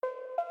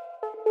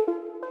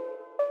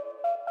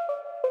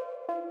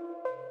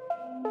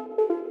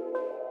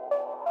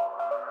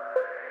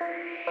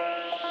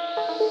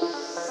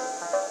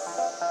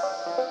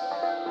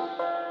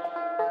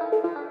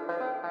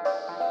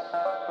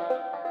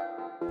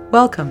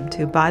Welcome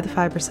to By the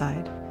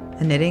Fiberside,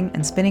 a knitting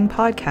and spinning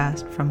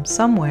podcast from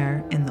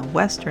somewhere in the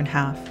western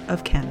half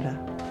of Canada.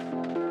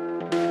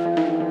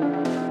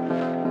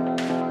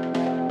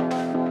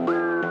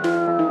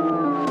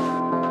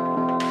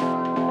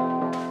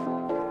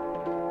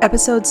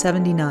 Episode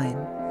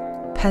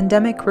 79,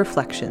 Pandemic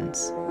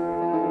Reflections.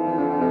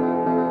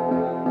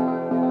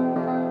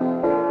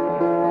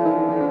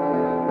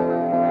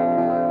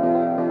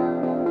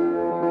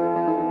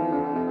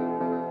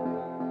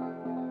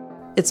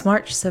 It's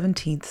March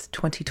 17th,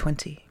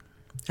 2020,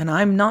 and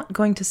I'm not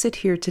going to sit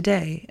here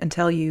today and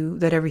tell you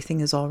that everything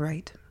is all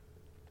right.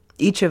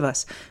 Each of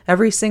us,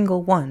 every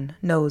single one,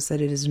 knows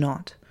that it is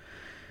not.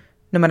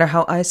 No matter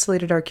how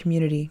isolated our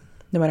community,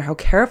 no matter how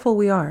careful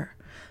we are,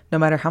 no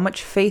matter how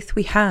much faith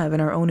we have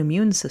in our own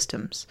immune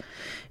systems,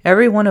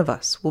 every one of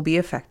us will be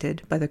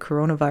affected by the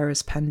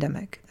coronavirus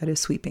pandemic that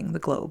is sweeping the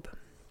globe.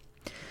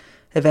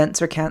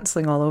 Events are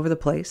canceling all over the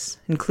place,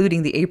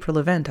 including the April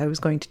event I was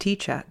going to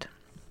teach at.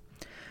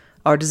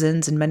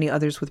 Artisans and many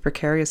others with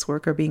precarious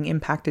work are being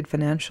impacted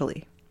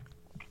financially.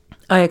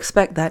 I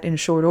expect that, in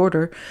short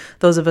order,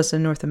 those of us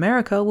in North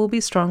America will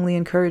be strongly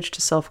encouraged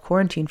to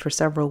self-quarantine for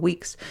several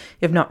weeks,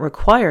 if not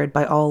required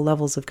by all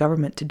levels of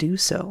government to do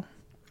so.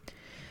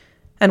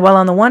 And while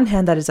on the one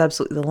hand that is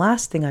absolutely the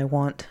last thing I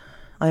want,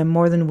 I am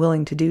more than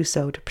willing to do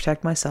so to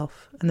protect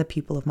myself and the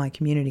people of my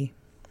community.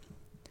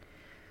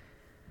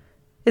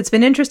 It's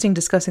been interesting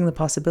discussing the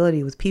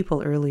possibility with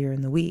people earlier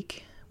in the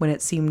week, when it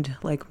seemed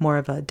like more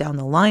of a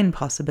down-the-line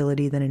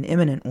possibility than an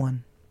imminent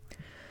one.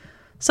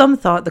 Some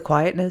thought the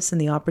quietness and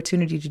the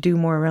opportunity to do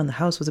more around the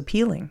house was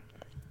appealing.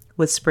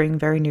 With spring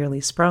very nearly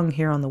sprung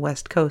here on the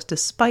west coast,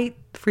 despite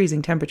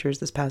freezing temperatures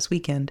this past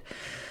weekend,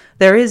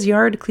 there is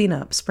yard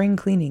cleanup, spring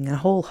cleaning, and a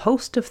whole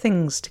host of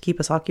things to keep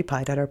us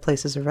occupied at our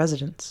places of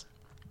residence.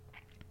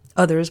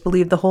 Others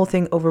believe the whole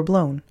thing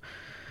overblown.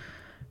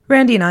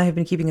 Randy and I have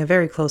been keeping a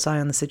very close eye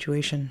on the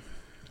situation.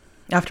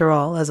 After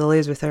all, as a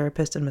laser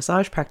therapist and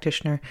massage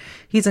practitioner,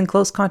 he's in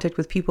close contact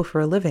with people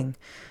for a living,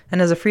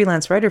 and as a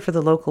freelance writer for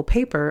the local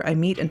paper, I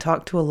meet and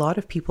talk to a lot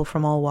of people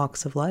from all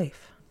walks of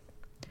life.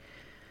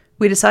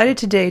 We decided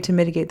today to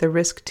mitigate the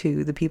risk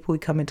to the people we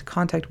come into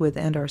contact with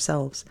and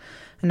ourselves,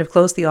 and have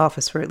closed the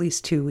office for at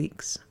least 2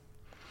 weeks.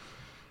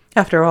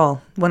 After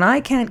all, when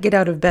I can't get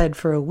out of bed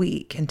for a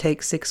week and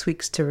take 6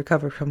 weeks to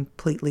recover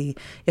completely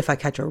if I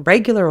catch a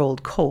regular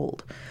old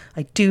cold,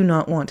 I do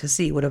not want to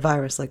see what a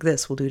virus like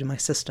this will do to my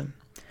system.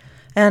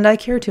 And I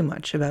care too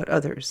much about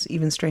others,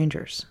 even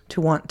strangers, to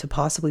want to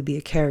possibly be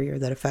a carrier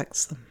that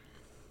affects them.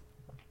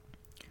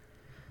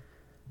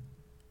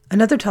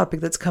 Another topic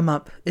that's come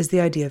up is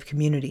the idea of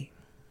community.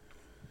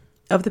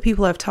 Of the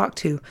people I've talked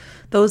to,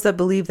 those that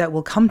believe that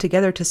we'll come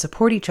together to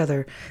support each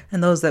other,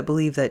 and those that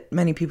believe that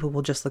many people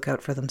will just look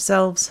out for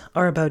themselves,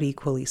 are about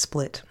equally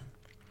split.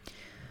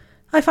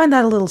 I find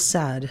that a little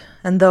sad,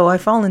 and though I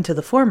fall into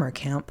the former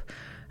camp,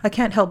 I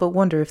can't help but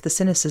wonder if the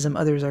cynicism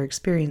others are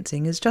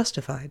experiencing is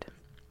justified.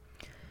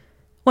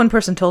 One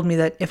person told me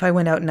that if I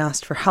went out and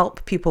asked for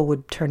help, people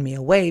would turn me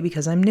away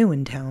because I'm new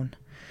in town.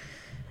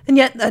 And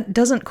yet that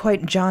doesn't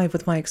quite jive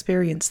with my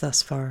experience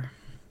thus far.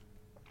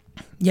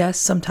 Yes,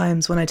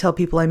 sometimes when I tell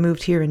people I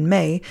moved here in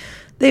May,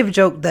 they've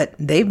joked that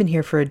they've been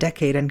here for a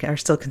decade and are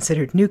still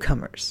considered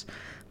newcomers,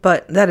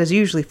 but that is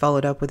usually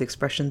followed up with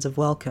expressions of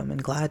welcome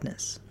and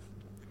gladness.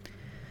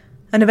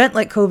 An event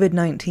like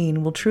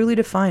COVID-19 will truly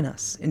define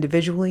us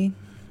individually,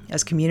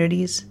 as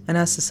communities, and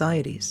as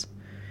societies.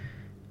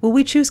 Will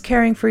we choose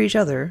caring for each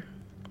other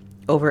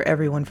over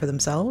everyone for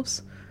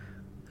themselves?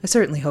 I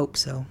certainly hope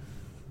so.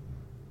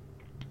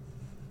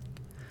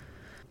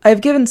 I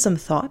have given some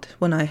thought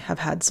when I have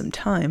had some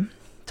time.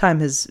 Time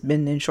has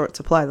been in short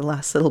supply the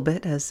last little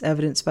bit, as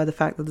evidenced by the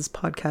fact that this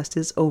podcast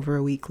is over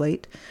a week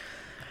late,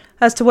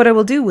 as to what I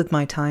will do with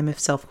my time if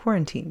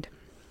self-quarantined.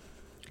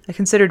 I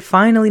considered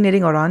finally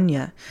knitting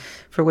Orania,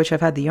 for which I've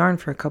had the yarn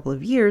for a couple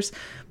of years,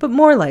 but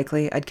more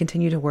likely I'd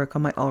continue to work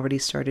on my already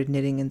started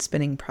knitting and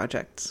spinning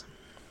projects.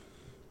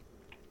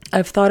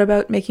 I've thought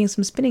about making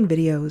some spinning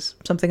videos,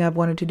 something I've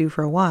wanted to do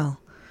for a while.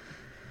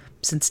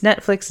 Since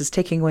Netflix is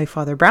taking away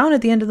Father Brown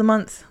at the end of the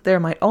month, there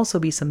might also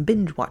be some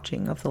binge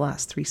watching of the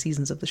last 3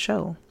 seasons of the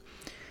show.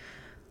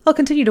 I'll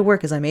continue to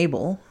work as I'm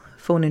able.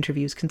 Phone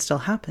interviews can still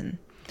happen.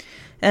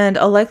 And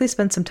I'll likely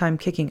spend some time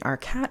kicking our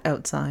cat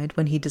outside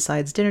when he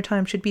decides dinner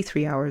time should be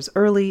 3 hours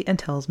early and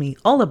tells me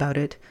all about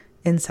it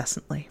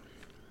incessantly.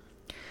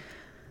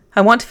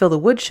 I want to fill the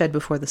woodshed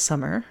before the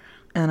summer,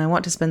 and I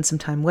want to spend some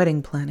time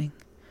wedding planning.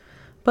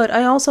 But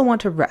I also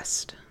want to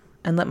rest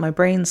and let my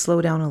brain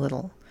slow down a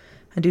little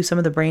and do some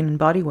of the brain and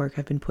body work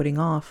I've been putting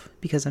off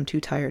because I'm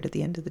too tired at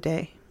the end of the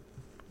day.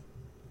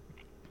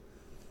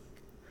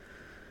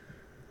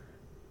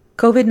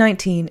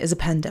 COVID-19 is a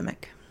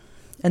pandemic,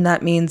 and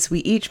that means we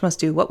each must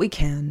do what we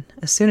can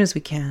as soon as we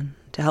can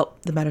to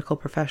help the medical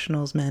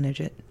professionals manage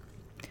it.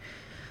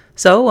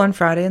 So on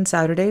Friday and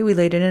Saturday, we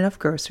laid in enough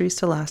groceries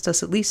to last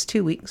us at least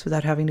 2 weeks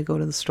without having to go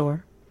to the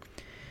store.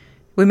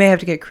 We may have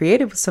to get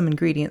creative with some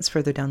ingredients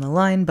further down the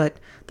line, but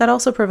that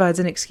also provides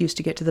an excuse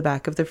to get to the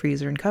back of the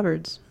freezer and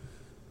cupboards.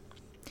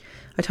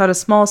 I taught a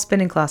small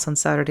spinning class on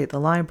Saturday at the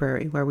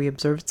library where we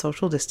observed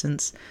social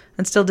distance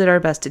and still did our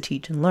best to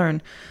teach and learn,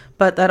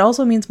 but that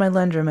also means my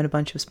lendrum and a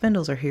bunch of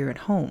spindles are here at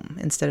home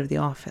instead of the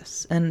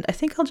office, and I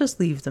think I'll just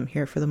leave them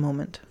here for the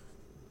moment.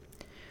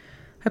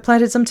 I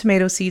planted some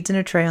tomato seeds in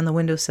a tray on the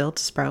windowsill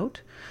to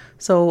sprout,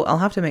 so I'll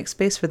have to make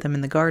space for them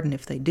in the garden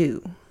if they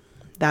do.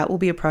 That will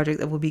be a project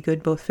that will be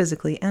good both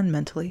physically and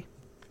mentally.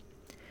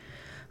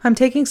 I'm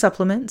taking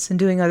supplements and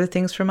doing other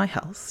things for my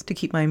health to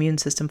keep my immune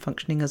system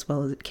functioning as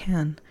well as it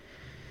can.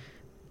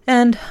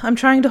 And I'm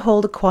trying to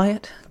hold a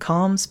quiet,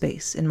 calm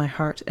space in my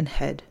heart and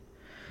head,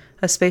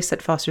 a space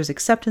that fosters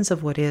acceptance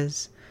of what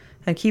is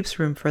and keeps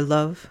room for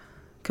love,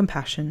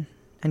 compassion,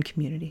 and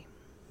community.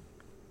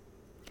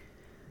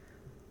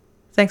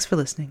 Thanks for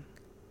listening.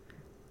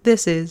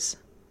 This is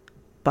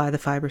By the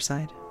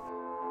Fiberside.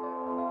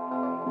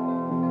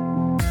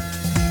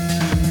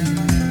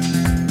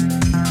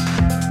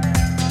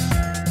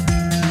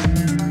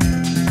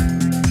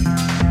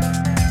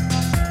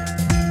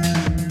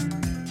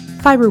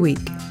 Fiber Week.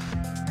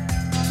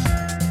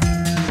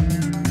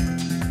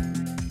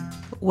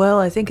 Well,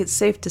 I think it's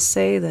safe to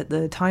say that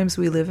the times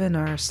we live in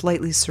are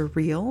slightly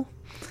surreal,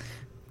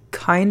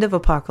 kind of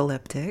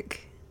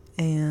apocalyptic,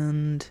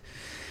 and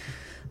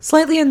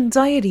slightly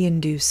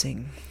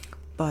anxiety-inducing.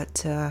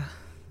 But,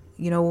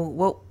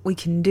 what we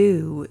can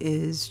do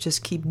is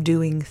just keep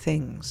doing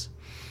things.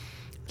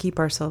 Keep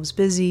ourselves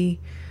busy,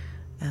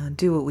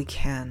 do what we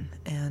can.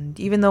 And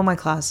even though my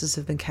classes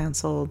have been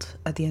canceled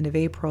at the end of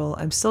April,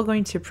 I'm still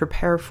going to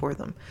prepare for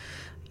them.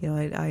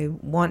 I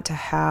want to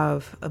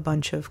have a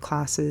bunch of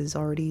classes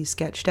already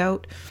sketched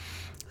out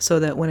so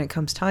that when it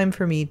comes time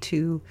for me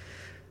to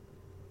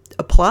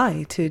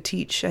apply to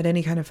teach at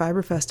any kind of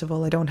fiber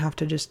festival, I don't have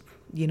to just,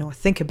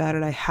 think about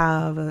it. I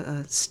have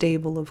a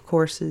stable of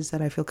courses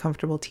that I feel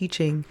comfortable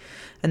teaching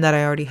and that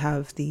I already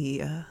have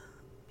the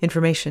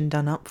information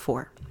done up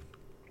for.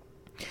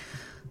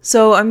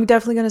 So I'm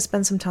definitely going to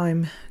spend some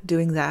time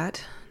doing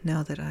that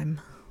now that I'm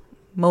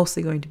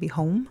mostly going to be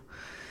home.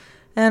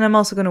 And I'm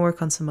also going to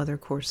work on some other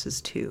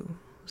courses too.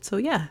 So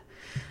yeah,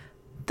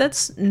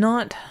 it's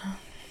not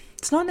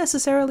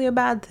necessarily a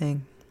bad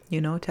thing,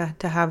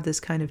 to have this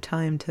kind of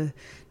time to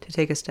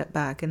take a step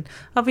back. And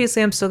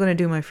obviously I'm still going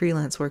to do my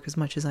freelance work as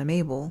much as I'm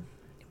able,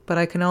 but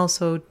I can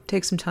also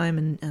take some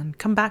time and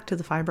come back to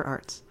the fiber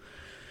arts.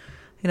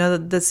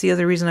 That's the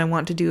other reason I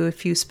want to do a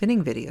few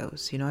spinning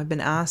videos. I've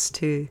been asked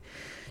to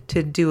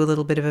do a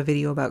little bit of a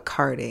video about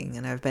carding,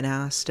 and I've been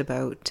asked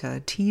about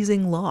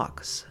teasing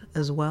locks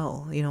as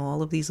well.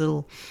 All of these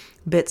little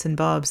bits and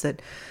bobs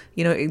that,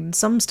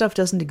 some stuff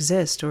doesn't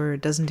exist or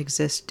doesn't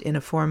exist in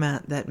a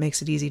format that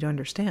makes it easy to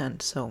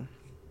understand. So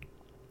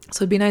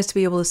it'd be nice to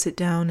be able to sit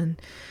down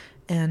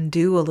and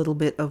do a little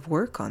bit of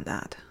work on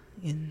that.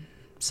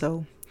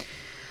 So,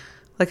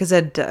 like I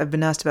said, I've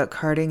been asked about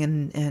carding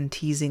and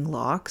teasing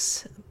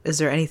locks. Is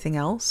there anything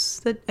else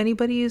that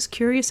anybody is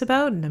curious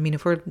about? And I mean,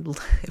 if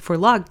we're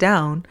locked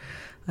down,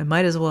 I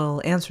might as well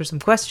answer some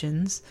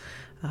questions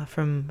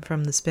from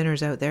the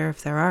spinners out there,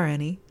 if there are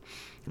any.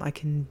 I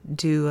can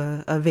do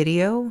a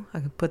video. I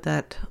can put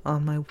that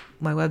on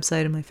my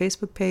website and my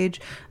Facebook page.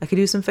 I could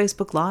do some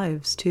Facebook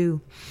Lives too.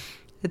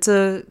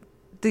 The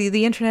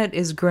internet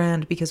is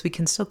grand because we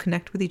can still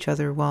connect with each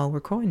other while we're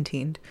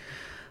quarantined.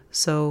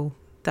 So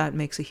that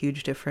makes a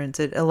huge difference.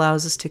 It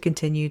allows us to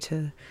continue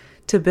to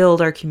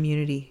build our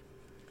community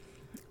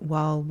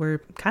while we're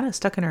kind of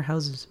stuck in our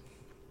houses.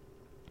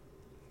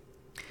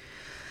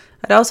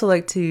 I'd also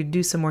like to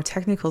do some more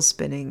technical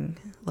spinning,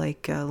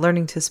 like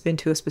learning to spin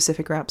to a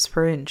specific wraps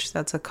per inch.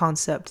 That's a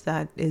concept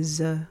that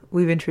is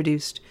we've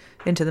introduced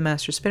into the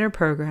Master Spinner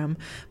program,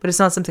 but it's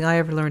not something I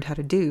ever learned how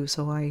to do.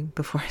 So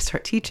before I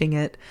start teaching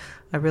it,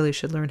 I really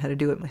should learn how to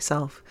do it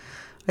myself.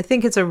 I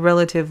think it's a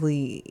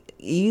relatively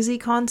easy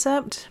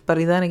concept, but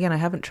then again, I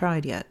haven't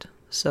tried yet.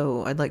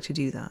 So I'd like to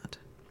do that.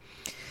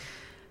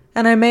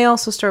 And I may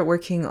also start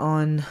working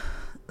on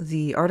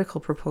the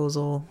article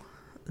proposal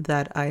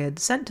that I had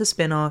sent to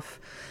Spinoff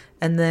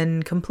and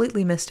then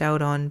completely missed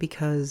out on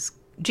because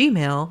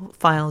Gmail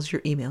files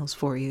your emails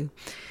for you.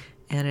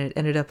 And it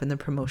ended up in the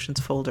promotions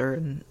folder.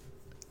 And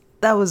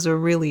that was a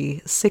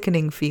really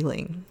sickening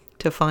feeling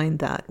to find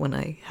that when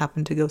I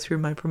happened to go through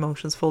my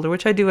promotions folder,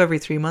 which I do every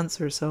 3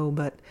 months or so.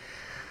 But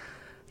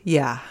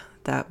yeah,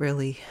 I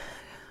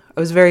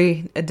was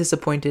very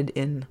disappointed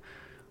in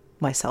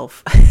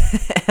myself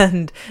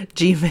and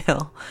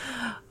Gmail.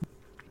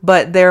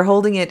 But they're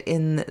holding it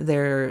in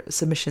their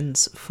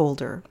submissions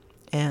folder,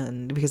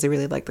 and because they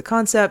really like the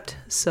concept.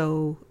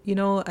 So,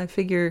 I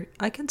figure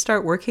I can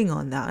start working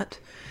on that,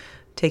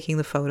 taking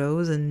the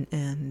photos and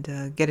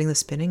getting the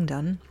spinning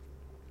done.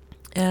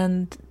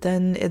 And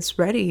then it's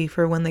ready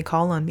for when they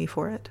call on me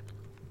for it.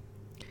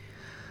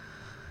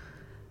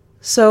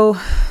 So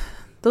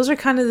those are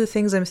kind of the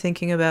things I'm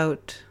thinking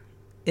about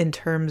in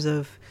terms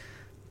of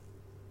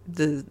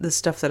the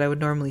stuff that I would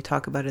normally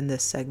talk about in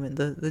this segment,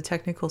 the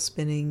technical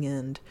spinning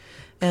and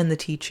the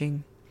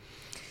teaching.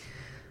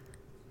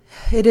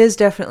 It is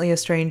definitely a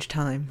strange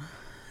time,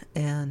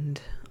 and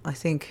I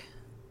think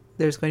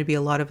there's going to be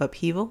a lot of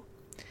upheaval,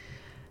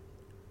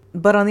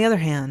 But on the other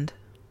hand,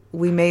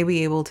 we may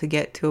be able to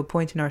get to a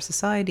point in our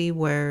society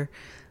where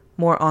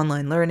more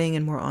online learning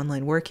and more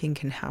online working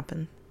can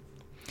happen.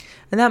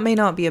 And that may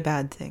not be a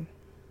bad thing.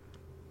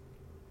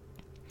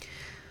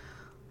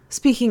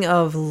 Speaking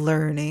of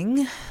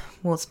learning,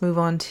 let's move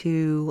on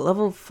to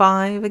level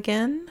 5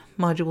 again,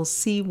 module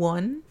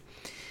C1.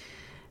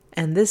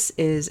 And this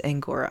is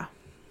Angora.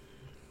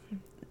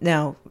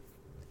 Now,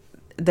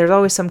 there's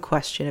always some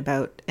question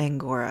about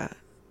Angora.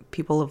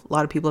 A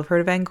lot of people have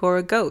heard of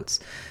Angora goats.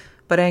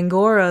 But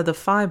Angora, the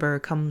fiber,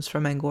 comes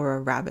from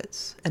Angora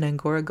rabbits. And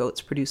Angora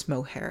goats produce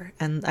mohair.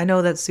 And I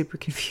know that's super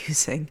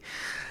confusing.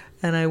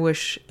 And I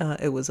wish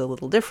it was a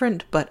little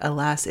different, but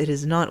alas, it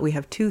is not. We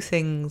have two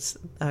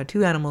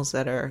animals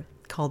that are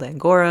called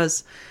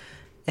Angoras,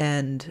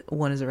 and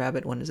one is a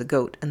rabbit, one is a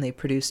goat, and they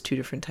produce two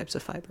different types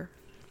of fiber.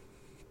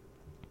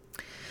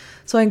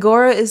 So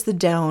Angora is the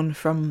down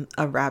from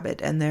a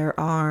rabbit, and there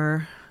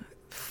are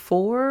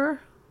 3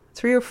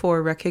 or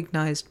 4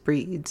 recognized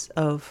breeds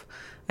of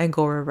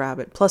Angora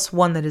rabbit, plus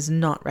one that is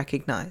not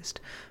recognized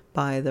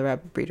by the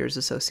Rabbit Breeders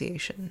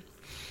Association.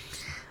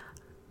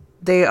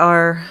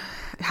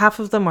 Half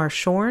of them are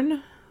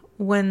shorn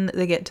when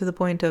they get to the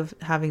point of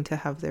having to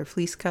have their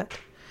fleece cut,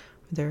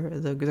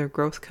 their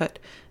growth cut,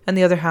 and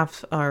the other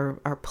half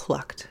are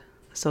plucked.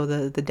 So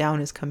the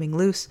down is coming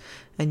loose,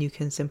 and you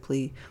can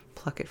simply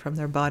pluck it from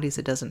their bodies.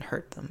 It doesn't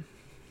hurt them.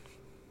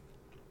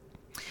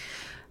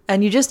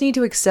 And you just need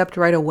to accept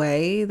right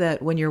away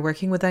that when you're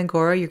working with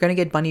Angora, you're going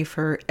to get bunny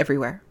fur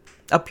everywhere.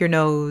 Up your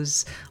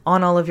nose,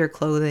 on all of your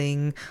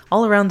clothing,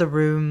 all around the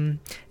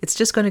room. It's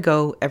just going to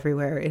go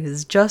everywhere. It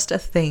is just a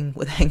thing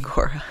with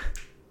Angora.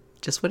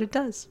 Just what it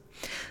does.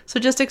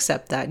 So just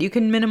accept that. You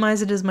can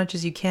minimize it as much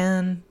as you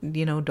can.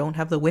 Don't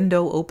have the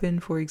window open,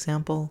 for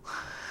example.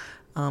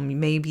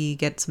 Maybe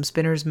get some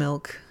spinner's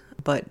milk.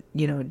 But,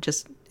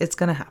 it's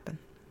going to happen.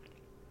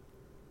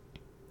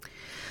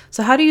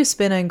 So how do you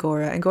spin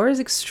Angora? Angora is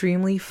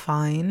extremely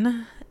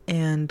fine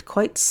and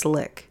quite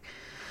slick.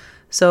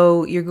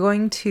 So you're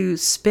going to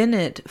spin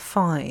it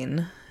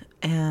fine,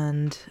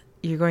 and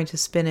you're going to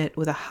spin it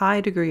with a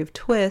high degree of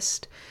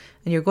twist,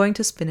 and you're going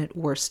to spin it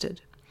worsted.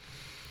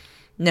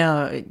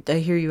 Now, I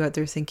hear you out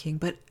there thinking,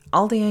 but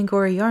all the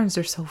Angora yarns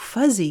are so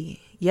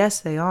fuzzy. Yes,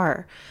 they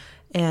are.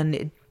 And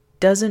it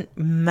doesn't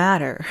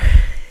matter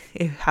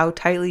how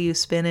tightly you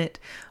spin it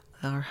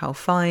or how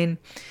fine.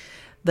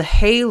 The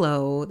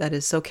halo that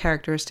is so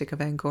characteristic of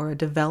Angora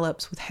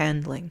develops with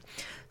handling.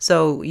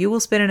 So you will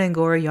spin an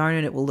Angora yarn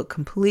and it will look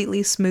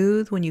completely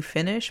smooth when you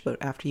finish, but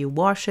after you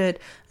wash it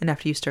and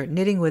after you start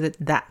knitting with it,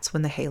 that's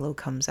when the halo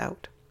comes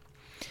out.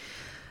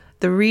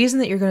 The reason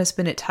that you're going to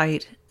spin it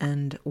tight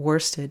and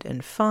worsted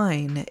and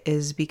fine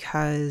is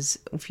because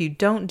if you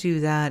don't do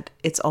that,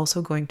 it's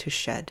also going to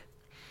shed.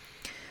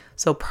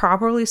 So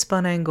properly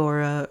spun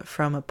Angora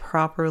from a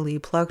properly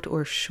plucked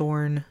or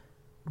shorn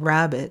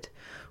rabbit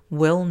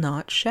will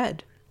not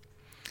shed.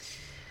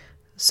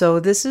 So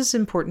this is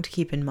important to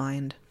keep in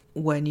mind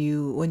when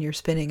you're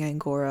spinning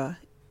Angora,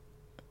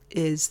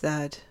 is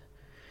that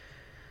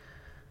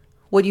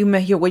what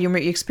your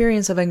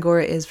experience of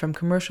Angora is from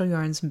commercial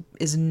yarns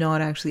is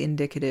not actually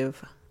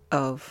indicative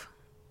of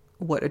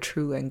what a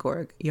true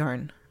Angora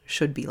yarn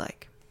should be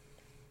like.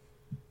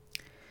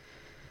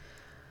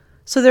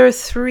 So there are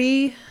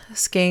 3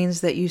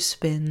 skeins that you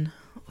spin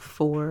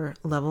for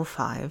level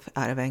 5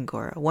 out of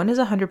Angora. One is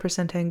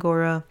 100%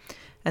 Angora,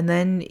 and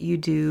then you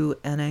do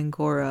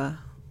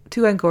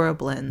 2 Angora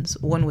blends,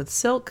 one with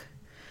silk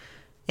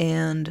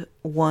and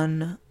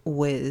one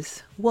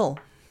with wool.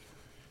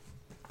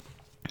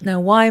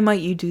 Now, why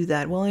might you do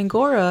that? Well,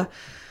 Angora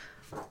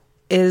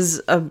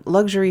is a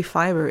luxury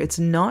fiber. It's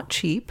not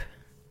cheap,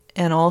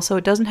 and also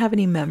it doesn't have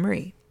any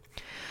memory.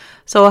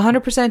 So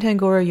 100%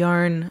 Angora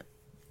yarn,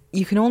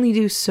 you can only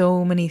do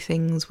so many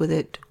things with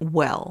it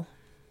well.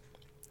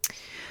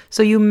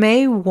 So you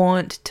may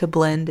want to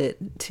blend it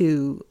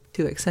to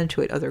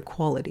accentuate other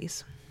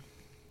qualities.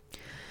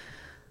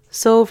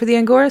 So for the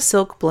Angora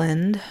silk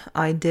blend,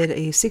 I did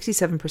a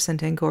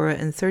 67% Angora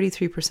and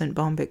 33%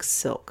 Bombyx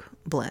silk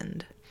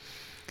blend.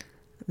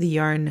 The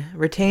yarn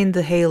retained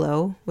the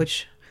halo,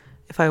 which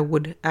if I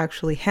would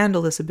actually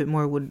handle this a bit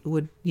more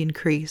would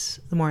increase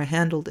the more I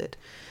handled it.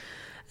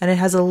 And it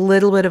has a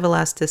little bit of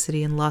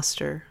elasticity and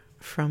luster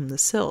from the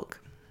silk.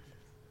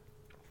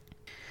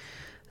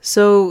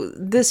 So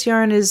this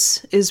yarn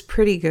is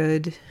pretty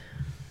good.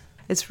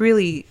 It's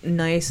really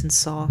nice and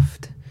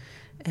soft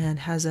and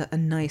has a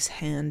nice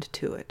hand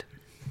to it.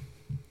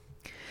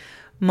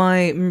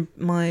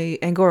 My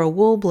Angora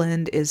wool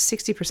blend is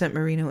 60%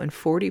 merino and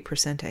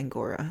 40%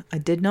 Angora. I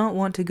did not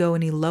want to go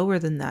any lower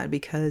than that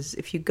because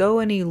if you go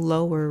any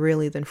lower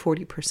really than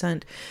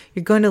 40%,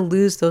 you're going to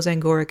lose those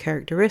Angora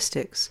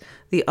characteristics.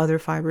 The other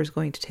fiber is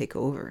going to take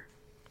over.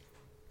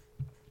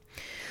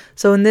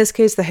 So in this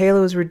case, the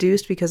halo is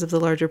reduced because of the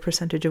larger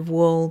percentage of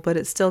wool, but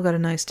it's still got a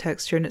nice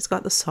texture and it's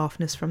got the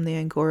softness from the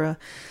Angora.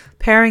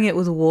 Pairing it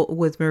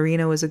with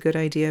merino is a good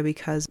idea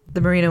because the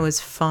merino is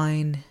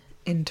fine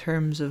in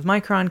terms of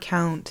micron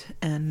count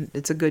and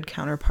it's a good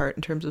counterpart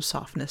in terms of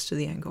softness to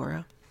the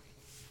Angora.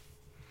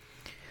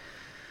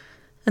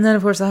 And then,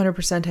 of course, the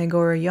 100%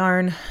 Angora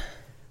yarn.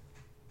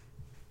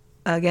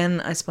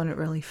 Again, I spun it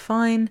really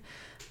fine,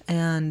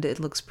 and it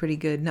looks pretty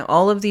good. Now,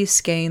 all of these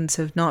skeins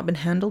have not been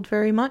handled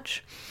very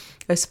much.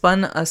 I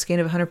spun a skein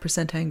of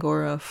 100%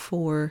 Angora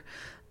for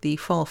the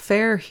fall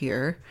fair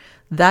here.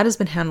 That has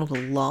been handled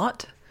a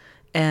lot,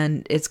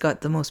 and it's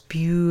got the most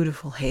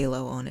beautiful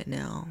halo on it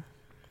now.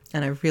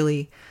 And I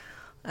really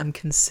am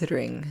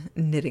considering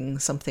knitting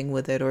something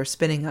with it or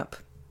spinning up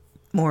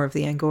more of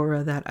the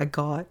Angora that I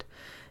got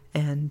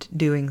and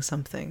doing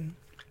something.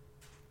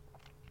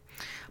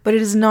 But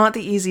it is not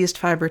the easiest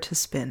fiber to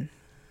spin.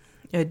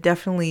 It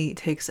definitely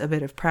takes a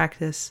bit of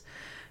practice,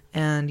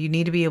 and you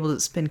need to be able to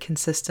spin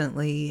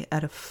consistently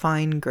at a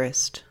fine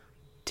grist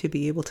to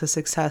be able to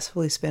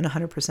successfully spin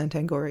 100%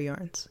 Angora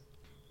yarns.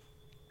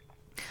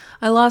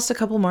 I lost a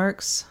couple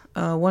marks,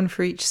 one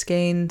for each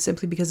skein,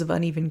 simply because of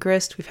uneven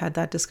grist. We've had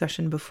that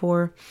discussion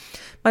before.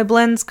 My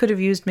blends could have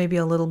used maybe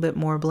a little bit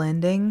more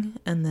blending,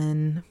 and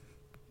then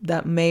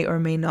that may or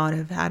may not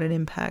have had an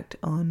impact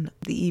on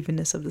the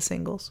evenness of the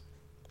singles.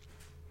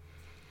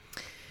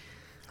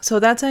 So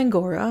that's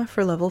Angora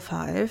for level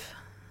 5.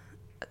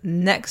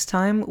 Next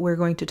time we're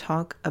going to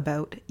talk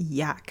about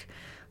yak.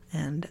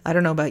 And I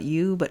don't know about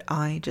you, but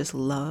I just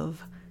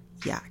love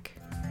yak.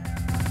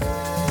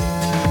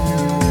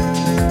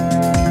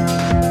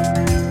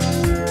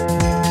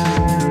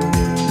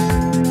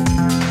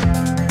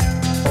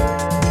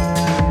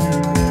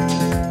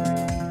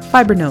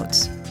 Fiber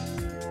notes.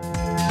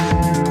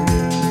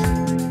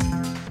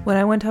 When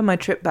I went on my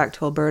trip back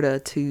to Alberta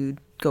to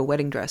go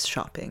wedding dress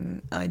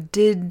shopping, I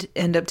did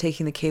end up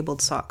taking the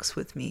cabled socks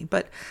with me,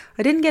 but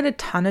I didn't get a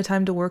ton of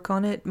time to work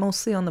on it,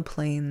 mostly on the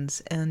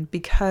plains, and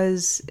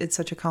because it's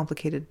such a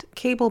complicated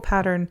cable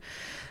pattern,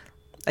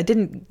 I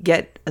didn't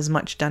get as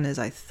much done as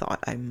I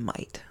thought I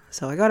might.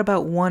 So I got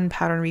about one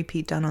pattern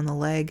repeat done on the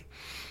leg.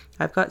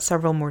 I've got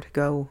several more to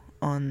go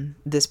on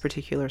this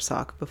particular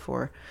sock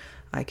before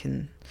I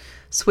can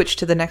switch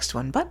to the next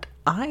one, but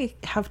I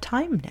have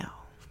time now.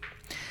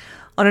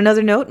 On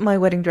another note, my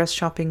wedding dress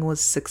shopping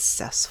was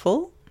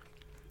successful.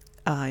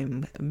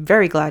 I'm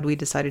very glad we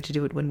decided to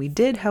do it when we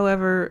did,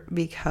 however,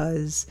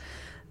 because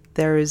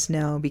there is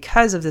now,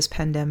 because of this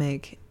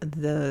pandemic,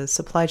 the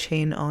supply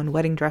chain on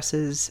wedding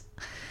dresses,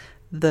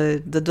 the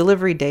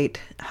delivery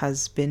date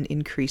has been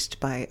increased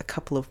by a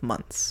couple of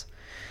months.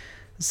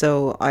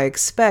 So I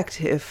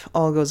expect, if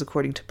all goes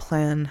according to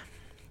plan,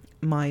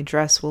 my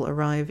dress will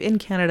arrive in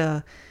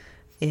Canada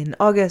in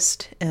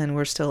August, and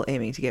we're still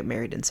aiming to get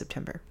married in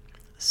September.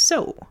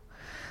 So,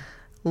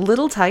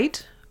 little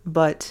tight,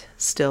 but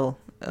still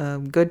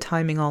good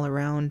timing all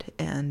around,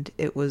 and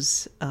it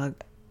was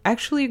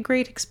actually a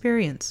great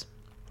experience.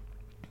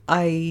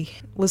 I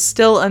was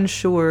still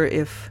unsure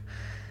if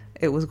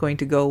it was going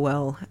to go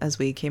well as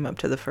we came up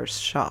to the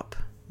first shop,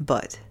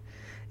 but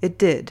it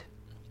did,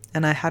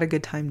 and I had a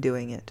good time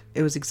doing it.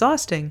 It was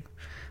exhausting,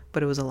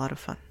 but it was a lot of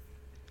fun.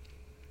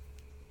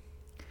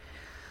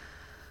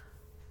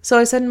 So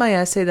I said in my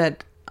essay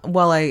that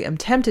while I am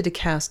tempted to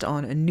cast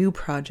on a new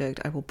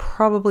project, I will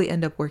probably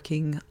end up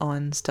working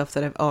on stuff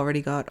that I've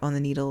already got on the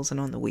needles and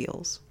on the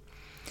wheels.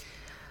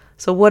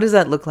 So what does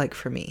that look like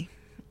for me?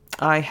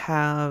 I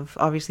have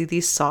obviously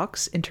these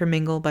socks,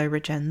 Intermingle by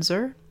Rich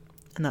Enzer,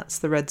 and that's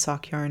the red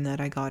sock yarn that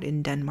I got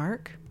in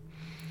Denmark.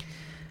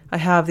 I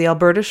have the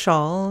Alberta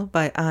Shawl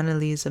by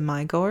Annelise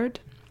Mygård.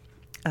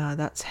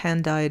 That's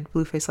hand-dyed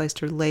Blueface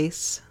Leicester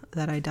lace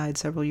that I dyed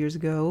several years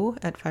ago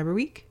at Fiber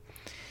Week.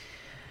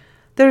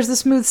 There's the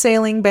Smooth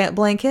Sailing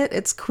blanket.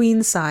 It's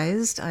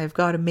queen-sized. I've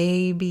got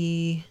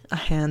maybe a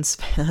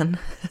handspan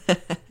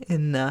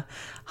in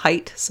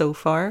height so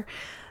far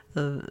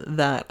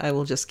that I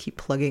will just keep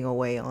plugging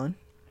away on.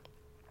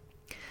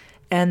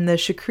 And the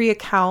Shakria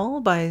Cowl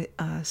by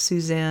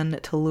Suzanne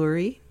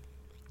Talluri.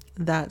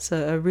 That's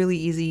a really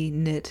easy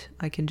knit.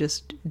 I can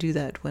just do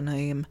that when I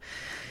am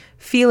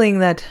feeling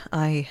that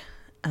I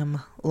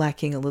am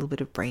lacking a little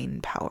bit of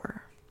brain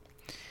power.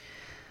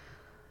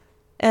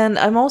 And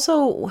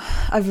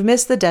I've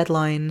missed the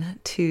deadline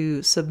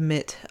to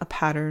submit a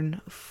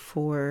pattern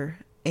for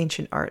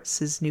Ancient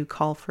Arts' new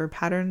call for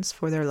patterns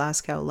for their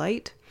Lascaux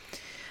Light.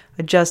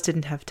 I just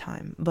didn't have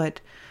time,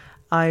 but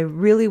I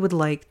really would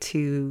like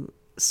to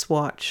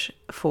swatch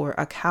for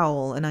a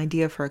cowl, an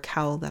idea for a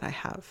cowl that I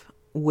have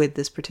with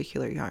this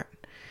particular yarn.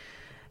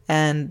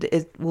 And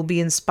it will be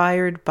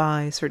inspired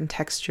by certain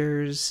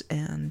textures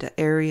and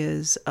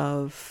areas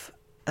of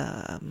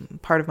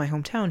part of my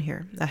hometown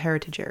here, a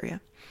heritage area.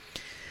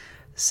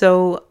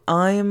 So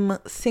I'm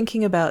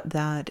thinking about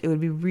that. It would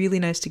be really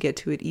nice to get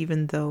to it,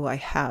 even though I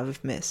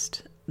have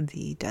missed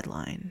the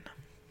deadline.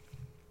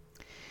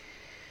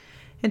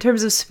 In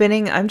terms of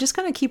spinning, I'm just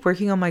going to keep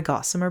working on my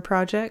gossamer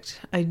project.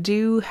 I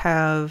do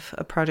have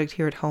a project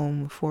here at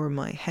home for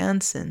my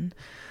Hansen,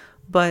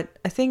 but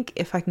I think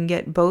if I can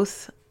get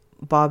both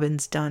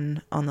bobbins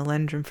done on the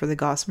Lendrum for the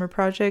gossamer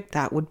project,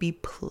 that would be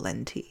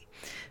plenty,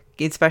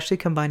 especially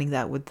combining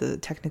that with the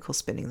technical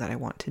spinning that I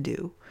want to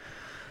do.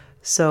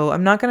 So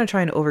I'm not going to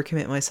try and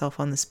overcommit myself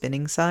on the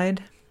spinning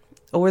side.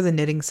 or the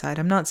knitting side.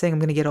 I'm not saying I'm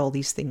going to get all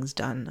these things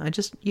done. I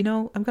just, I'm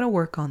going to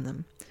work on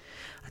them.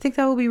 I think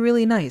that will be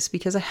really nice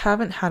because I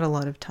haven't had a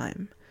lot of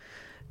time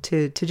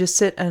to just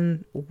sit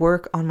and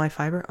work on my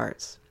fiber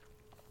arts.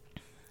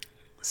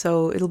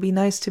 So it'll be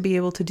nice to be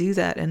able to do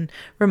that and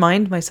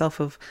remind myself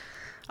of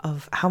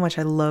how much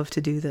I love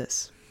to do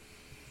this.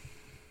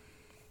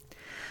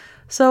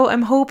 So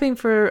I'm hoping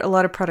for a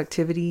lot of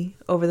productivity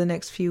over the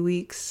next few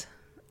weeks,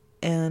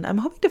 and I'm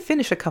hoping to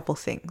finish a couple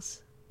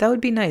things. That would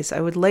be nice. I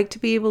would like to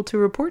be able to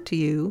report to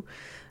you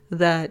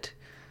that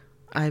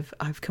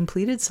I've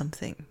completed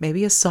something.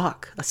 Maybe a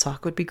sock. A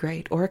sock would be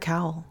great, or a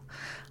cowl.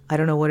 I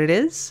don't know what it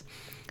is,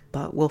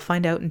 but we'll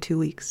find out in 2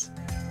 weeks.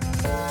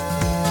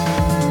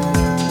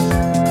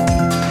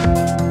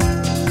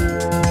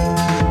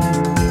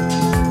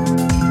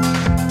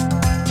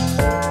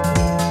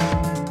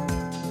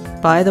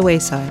 By the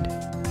Wayside.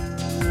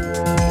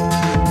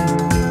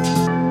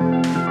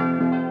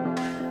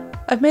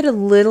 I've made a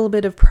little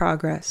bit of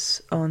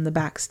progress on the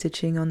back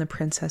stitching on the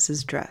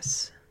princess's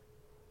dress.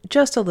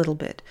 Just a little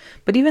bit.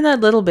 But even that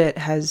little bit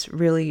has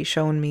really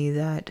shown me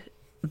that,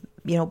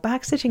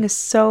 back stitching is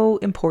so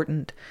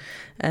important.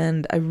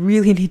 And I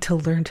really need to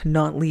learn to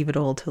not leave it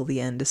all till the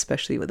end,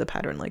 especially with a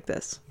pattern like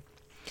this.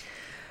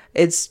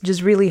 It's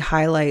just really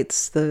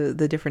highlights the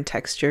different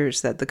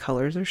textures that the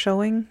colors are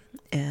showing.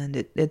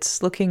 And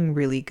it's looking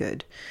really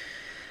good.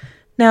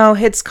 Now,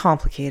 it's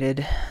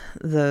complicated,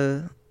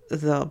 the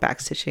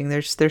backstitching.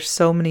 There's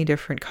so many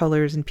different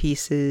colors and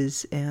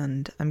pieces,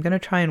 and I'm going to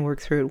try and work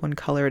through it one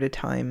color at a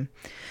time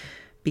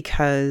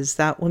because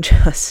that will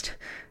just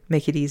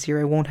make it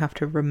easier. I won't have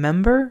to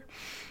remember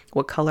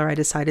what color I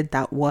decided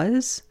that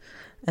was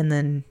and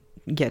then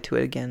get to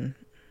it again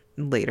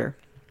later.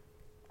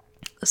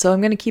 So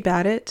I'm going to keep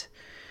at it,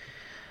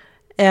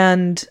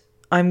 and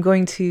I'm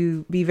going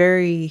to be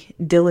very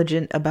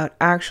diligent about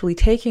actually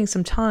taking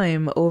some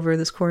time over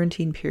this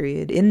quarantine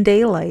period in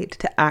daylight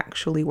to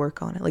actually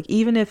work on it. Like,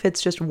 even if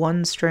it's just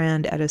one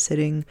strand at a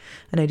sitting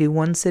and I do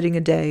one sitting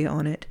a day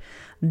on it,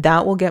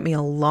 that will get me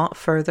a lot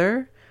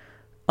further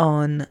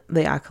on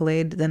the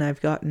accolade than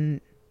I've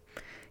gotten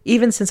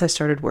even since I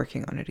started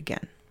working on it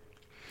again.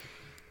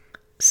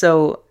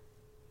 So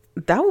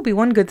that will be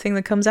one good thing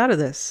that comes out of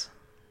this,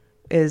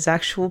 is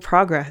actual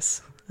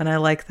progress. And I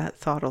like that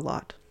thought a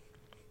lot.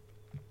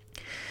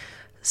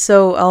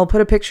 So I'll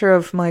put a picture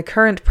of my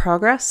current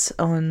progress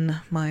on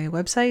my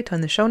website,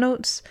 on the show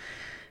notes,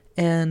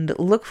 and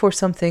look for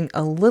something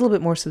a little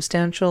bit more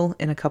substantial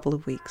in a couple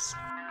of weeks.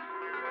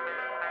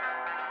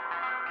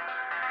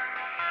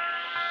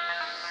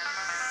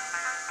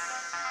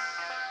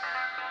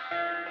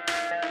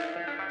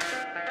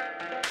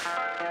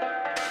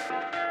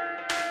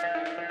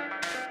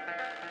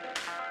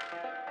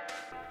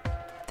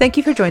 Thank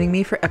you for joining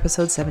me for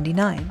episode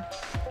 79.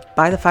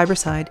 By the Fiber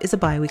Side is a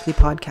bi-weekly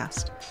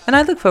podcast, and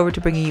I look forward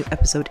to bringing you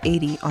episode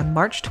 80 on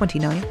March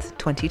 29th,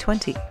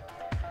 2020.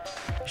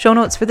 Show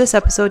notes for this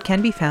episode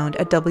can be found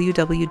at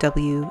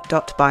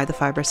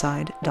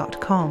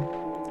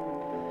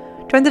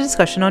www.bythefiberside.com. Join the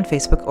discussion on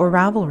Facebook or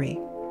Ravelry.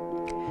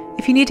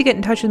 If you need to get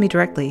in touch with me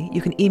directly,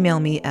 you can email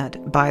me at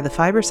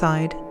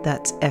bythefiberside,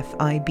 that's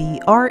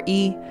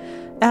FIBRE,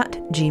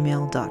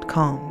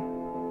 @gmail.com.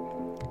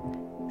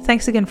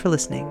 Thanks again for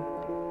listening.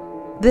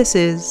 This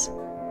is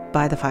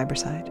By the Fiber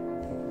Side.